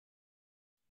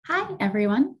Hi,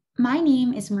 everyone. My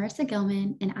name is Marissa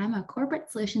Gilman, and I'm a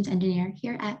corporate solutions engineer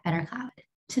here at BetterCloud.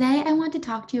 Today, I want to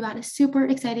talk to you about a super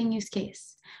exciting use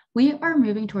case. We are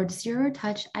moving towards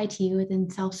zero-touch IT within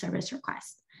self-service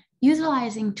requests,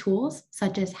 utilizing tools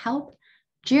such as Halp,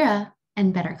 Jira,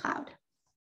 and BetterCloud.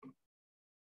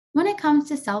 When it comes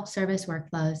to self-service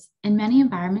workflows, in many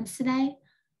environments today,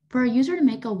 for a user to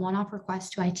make a one-off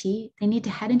request to IT, they need to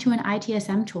head into an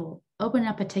ITSM tool, open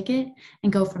up a ticket,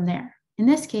 and go from there. In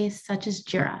this case, such as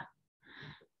Jira.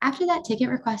 After that ticket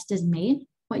request is made,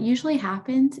 what usually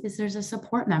happens is there's a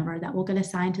support member that will get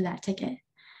assigned to that ticket.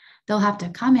 They'll have to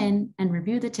come in and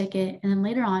review the ticket and then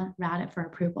later on route it for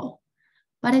approval.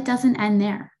 But it doesn't end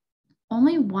there.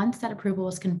 Only once that approval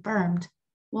is confirmed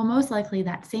will most likely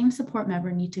that same support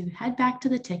member need to head back to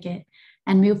the ticket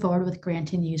and move forward with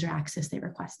granting the user access they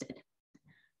requested.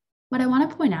 What I want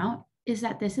to point out is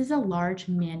that this is a large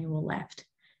manual lift.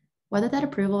 Whether that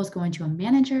approval is going to a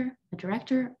manager, a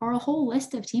director, or a whole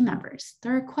list of team members,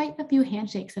 there are quite a few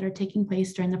handshakes that are taking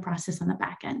place during the process on the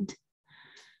back end.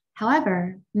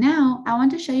 However, now I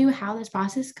want to show you how this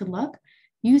process could look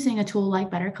using a tool like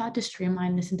BetterCloud to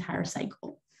streamline this entire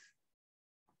cycle.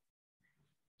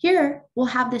 Here, we'll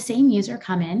have the same user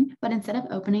come in, but instead of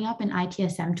opening up an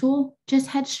ITSM tool, just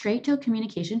head straight to a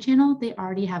communication channel they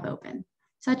already have open,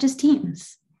 such as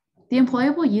Teams. The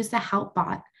employee will use the Halp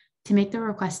bot to make the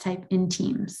request type in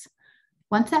Teams.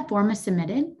 Once that form is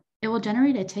submitted, it will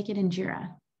generate a ticket in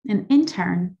Jira. And in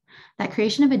turn, that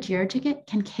creation of a Jira ticket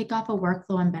can kick off a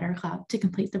workflow in BetterCloud to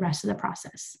complete the rest of the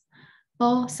process.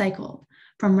 Full cycle,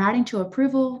 from routing to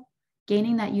approval,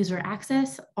 gaining that user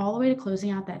access, all the way to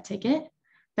closing out that ticket,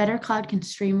 BetterCloud can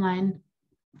streamline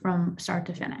from start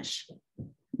to finish.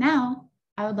 Now,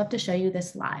 I would love to show you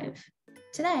this live.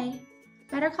 Today,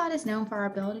 BetterCloud is known for our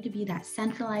ability to be that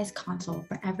centralized console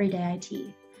for everyday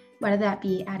IT, whether that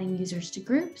be adding users to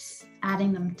groups,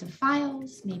 adding them to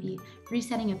files, maybe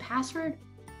resetting a password,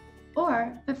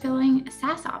 or fulfilling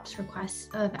SaaS ops requests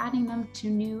of adding them to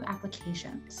new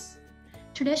applications.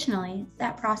 Traditionally,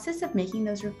 that process of making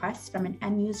those requests from an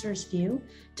end user's view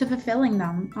to fulfilling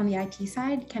them on the IT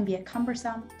side can be a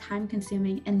cumbersome,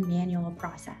 time-consuming, and manual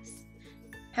process.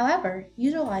 However,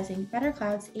 utilizing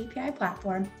BetterCloud's API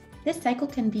platform, this cycle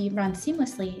can be run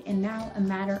seamlessly in now a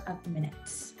matter of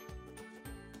minutes.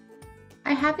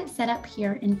 I have it set up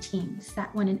here in Teams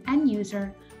that when an end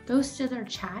user goes to their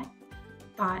chat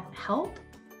bot Halp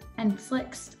and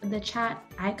clicks the chat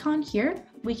icon here,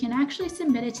 we can actually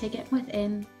submit a ticket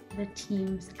within the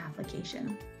Teams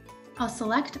application. I'll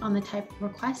select on the type of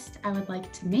request I would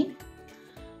like to make,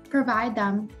 provide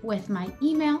them with my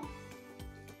email,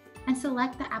 and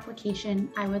select the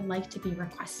application I would like to be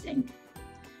requesting.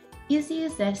 Easy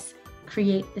as this,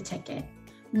 create the ticket.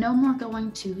 No more going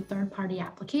to third-party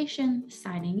application,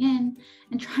 signing in,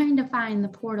 and trying to find the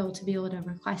portal to be able to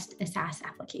request a SaaS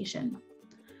application.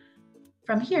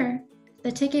 From here,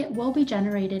 the ticket will be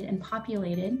generated and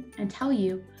populated and tell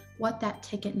you what that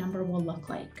ticket number will look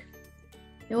like.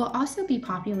 It will also be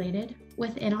populated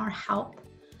within our Halp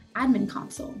admin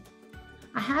console.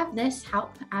 I have this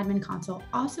Halp admin console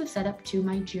also set up to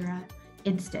my Jira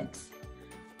instance.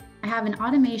 I have an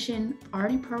automation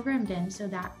already programmed in so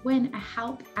that when a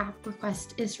Halp app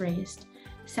request is raised,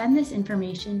 send this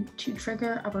information to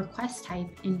trigger a request type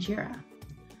in Jira.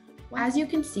 As you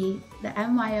can see, the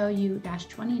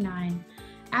MYOU-29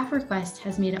 app request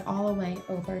has made it all the way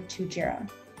over to Jira.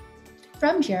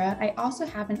 From Jira, I also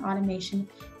have an automation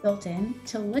built in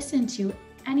to listen to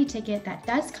any ticket that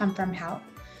does come from Halp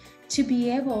to be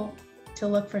able to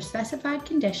look for specified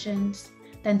conditions,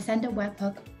 then send a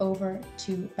webhook over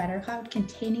to BetterCloud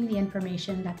containing the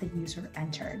information that the user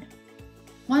entered.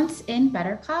 Once in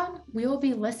BetterCloud, we will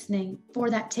be listening for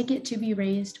that ticket to be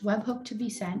raised, webhook to be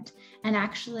sent, and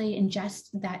actually ingest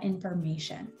that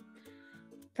information.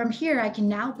 From here, I can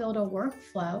now build a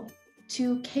workflow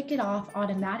to kick it off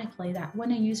automatically that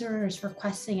when a user is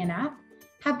requesting an app,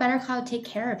 have BetterCloud take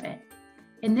care of it.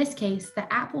 In this case,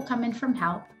 the app will come in from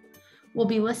Halp. We'll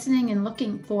be listening and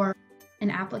looking for an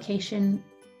application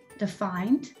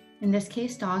defined, in this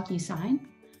case, DocuSign.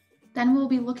 Then we'll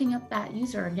be looking up that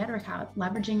user in BetterCloud,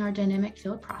 leveraging our dynamic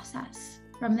field process.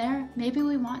 From there, maybe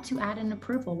we want to add an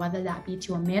approval, whether that be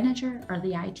to a manager or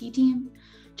the IT team,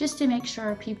 just to make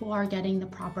sure people are getting the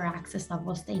proper access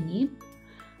levels they need,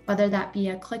 whether that be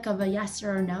a click of a yes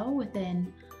or a no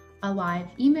within a live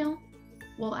email.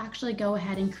 We'll actually go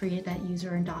ahead and create that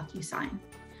user in DocuSign.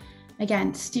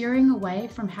 Again, steering away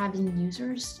from having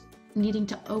users needing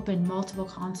to open multiple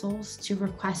consoles to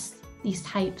request these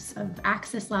types of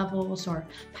access levels or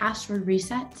password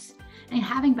resets, and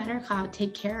having BetterCloud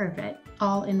take care of it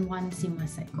all in one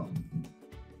seamless cycle.